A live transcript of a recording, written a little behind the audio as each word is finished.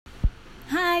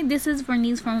Hi, this is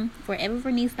Vernice from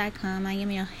ForeverVernice.com. I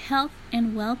am your health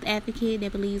and wealth advocate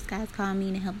that believes God's called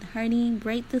me to help the hurting,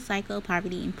 break the cycle of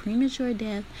poverty and premature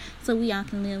death so we all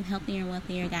can live healthier and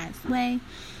wealthier God's way.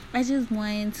 I just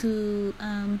wanted to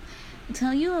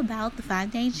tell you about the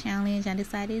 5-day challenge. I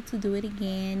decided to do it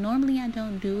again. Normally I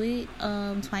don't do it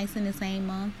twice in the same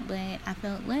month, but I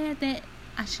felt led that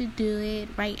I should do it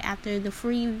right after the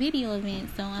free video event.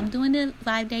 So I'm doing the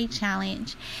 5-day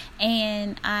challenge,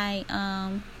 and I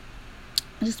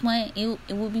just want it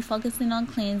will be focusing on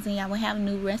cleansing. I will have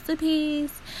new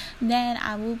recipes that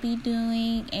I will be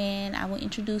doing, and I will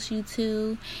introduce you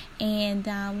to,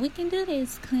 and we can do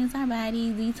this, cleanse our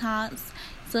body, detox,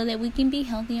 so that we can be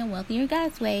healthy and wealthier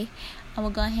God's way. I will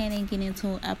go ahead and get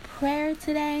into a prayer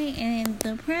today, and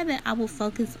the prayer that I will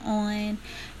focus on,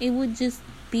 it would just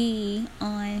be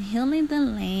on healing the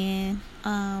land,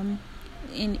 and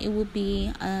it will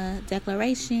be a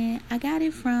declaration. I got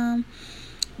it from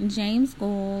James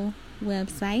Gould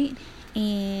website,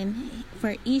 and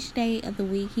for each day of the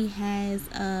week he has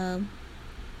a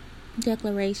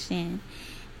declaration,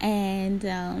 and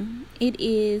it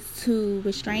is to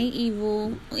restrain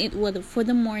evil. For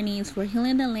the mornings, for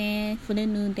healing the land; for the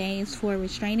noondays, for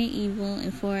restraining evil;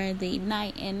 and for the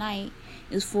night and night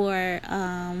is for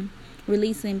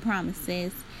releasing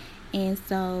promises. And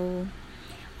so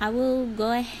I will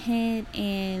go ahead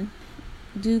and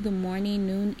do the morning,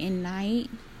 noon, and night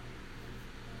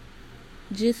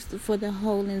just for the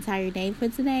whole entire day for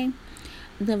today.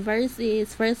 The verse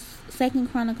is 2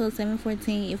 Chronicles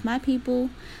 7:14. If my people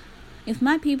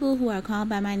who are called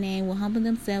by my name will humble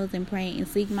themselves and pray and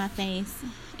seek my face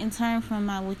and turn from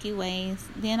my wicked ways,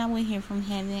 then I will hear from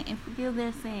heaven and forgive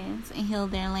their sins and heal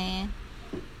their land.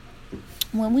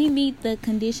 When we meet the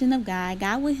condition of God,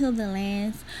 God will heal the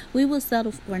lands. We will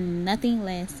settle for nothing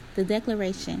less. The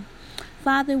declaration.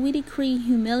 Father, we decree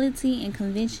humility and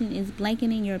conviction is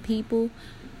blanketing your people.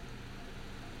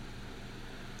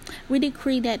 We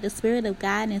decree that the Spirit of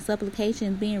God and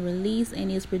supplication is being released and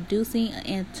is producing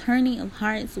a turning of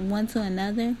hearts one to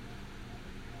another.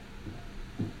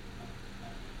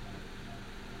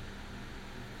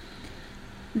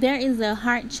 There is a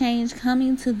heart change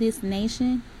coming to this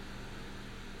nation.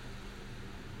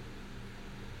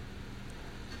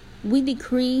 We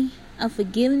decree a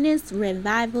forgiveness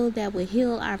revival that will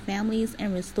heal our families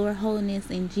and restore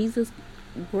wholeness in Jesus'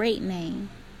 great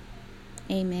name.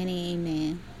 Amen and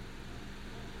amen.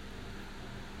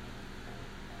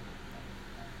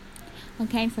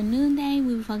 Okay, for noonday,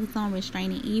 we will focus on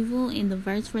restraining evil, and the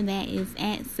verse for that is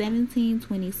at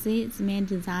 17:26. Man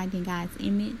designed in God's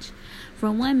image.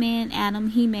 From one man, Adam,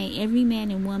 he made every man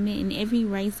and woman in every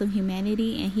race of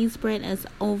humanity, and he spread us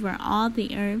over all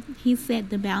the earth. He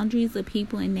set the boundaries of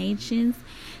people and nations,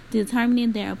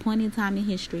 determining their appointed time in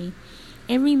history.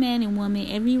 Every man and woman,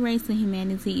 every race of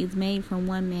humanity is made from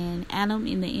one man, Adam,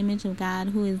 in the image of God,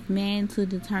 who is man to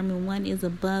determine one is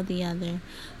above the other.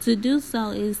 To do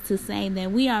so is to say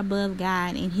that we are above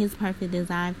God and his perfect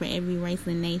design for every race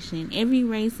and nation. Every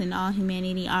race and all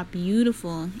humanity are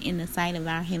beautiful in the sight of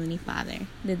our Heavenly Father.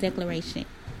 The declaration.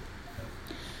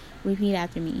 Repeat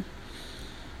after me.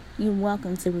 You're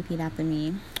welcome to repeat after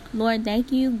me. Lord,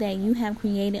 thank you that you have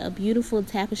created a beautiful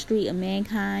tapestry of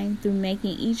mankind through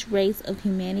making each race of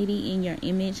humanity in your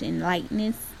image and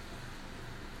likeness.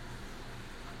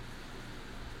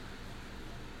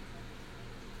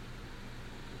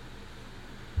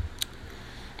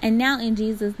 And now in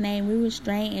Jesus' name, we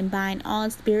restrain and bind all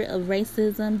spirit of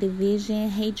racism,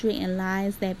 division, hatred, and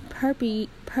lies that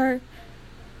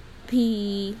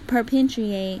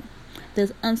perpetuate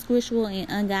the unscriptural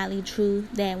and ungodly truth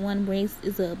that one race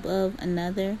is above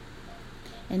another.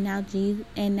 And now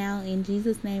in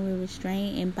Jesus' name, we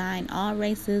restrain and bind all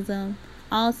racism,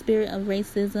 all spirit of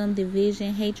racism,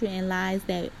 division, hatred, and lies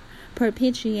that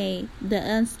perpetuate the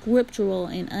unscriptural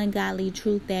and ungodly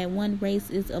truth that one race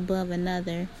is above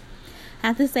another. I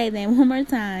have to say that one more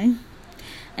time.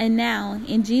 And now,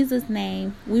 in Jesus'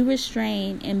 name, we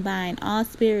restrain and bind all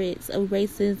spirits of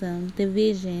racism,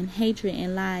 division, hatred,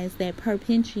 and lies that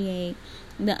perpetuate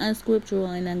the unscriptural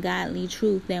and ungodly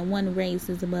truth that one race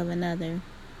is above another.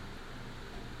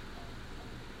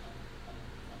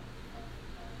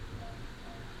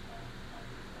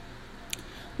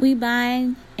 We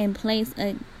bind and place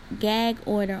a gag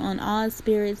order on all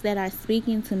spirits that are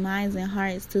speaking to minds and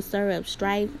hearts to stir up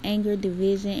strife, anger,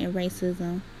 division, and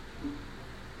racism.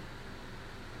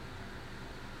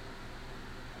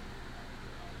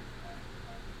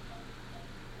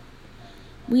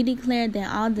 We declare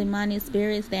that all demonic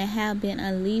spirits that have been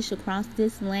unleashed across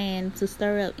this land to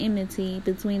stir up enmity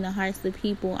between the hearts of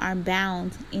people are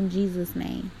bound in Jesus'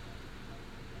 name.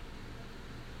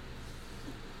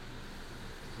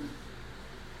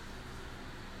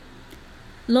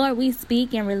 Lord, we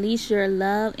speak and release your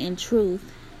love and truth.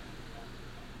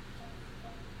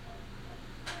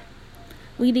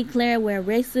 We declare where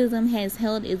racism has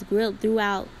held its grip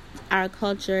throughout our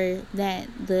culture that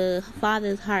the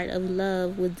Father's heart of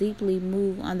love will deeply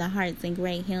move on the hearts and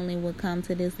great healing will come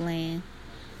to this land.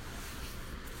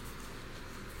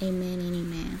 Amen and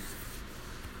amen.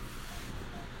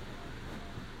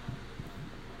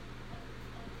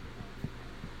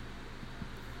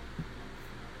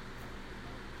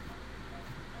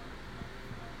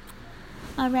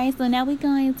 Alright, so now we're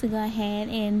going to go ahead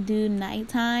and do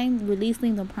nighttime,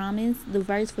 releasing the promise. The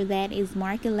verse for that is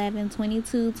Mark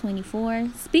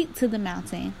 11:22-24. Speak to the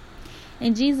mountain.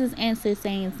 And Jesus answered,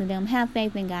 saying to them, have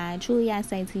faith in God. Truly I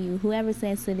say to you, whoever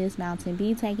says to this mountain,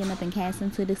 be taken up and cast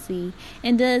into the sea,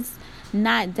 and does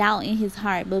not doubt in his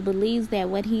heart, but believes that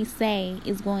what he say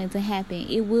is going to happen,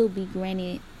 it will be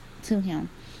granted to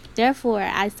him. Therefore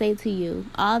I say to you,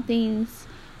 all things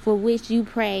for which you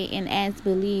pray and ask,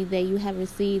 believe that you have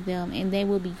received them, and they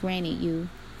will be granted you.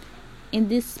 In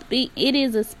this it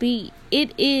is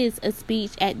a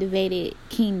speech activated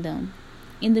kingdom.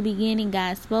 In the beginning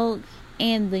God spoke,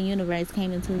 and the universe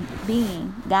came into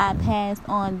being. God passed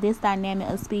on this dynamic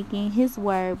of speaking his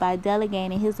word by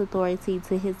delegating his authority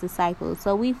to his disciples.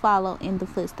 So we follow in the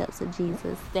footsteps of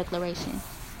Jesus. Declaration.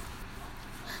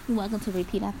 You're welcome to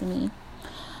repeat after me.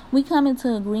 We come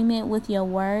into agreement with your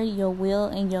word, your will,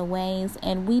 and your ways,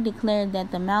 and we declare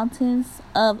that the mountains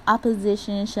of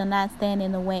opposition shall not stand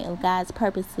in the way of God's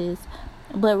purposes,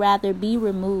 but rather be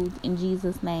removed in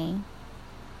Jesus' name.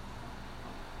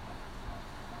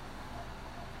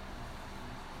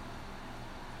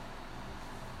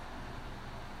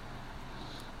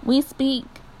 We speak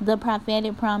the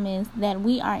prophetic promise that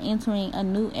we are entering a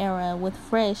new era with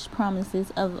fresh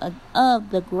promises of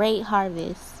the great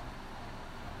harvest.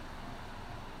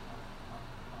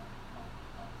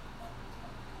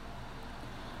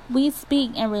 We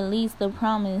speak and release the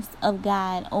promise of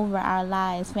God over our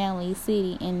lives, family,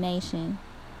 city, and nation.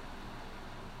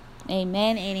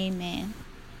 Amen and amen.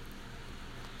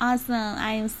 Awesome.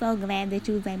 I am so glad that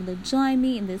you was able to join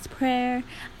me in this prayer.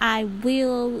 I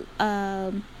will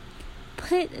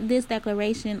put this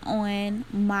declaration on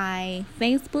my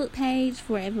Facebook page,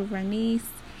 Forever Vernice.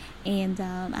 And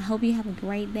I hope you have a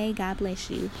great day. God bless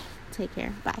you. Take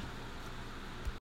care. Bye.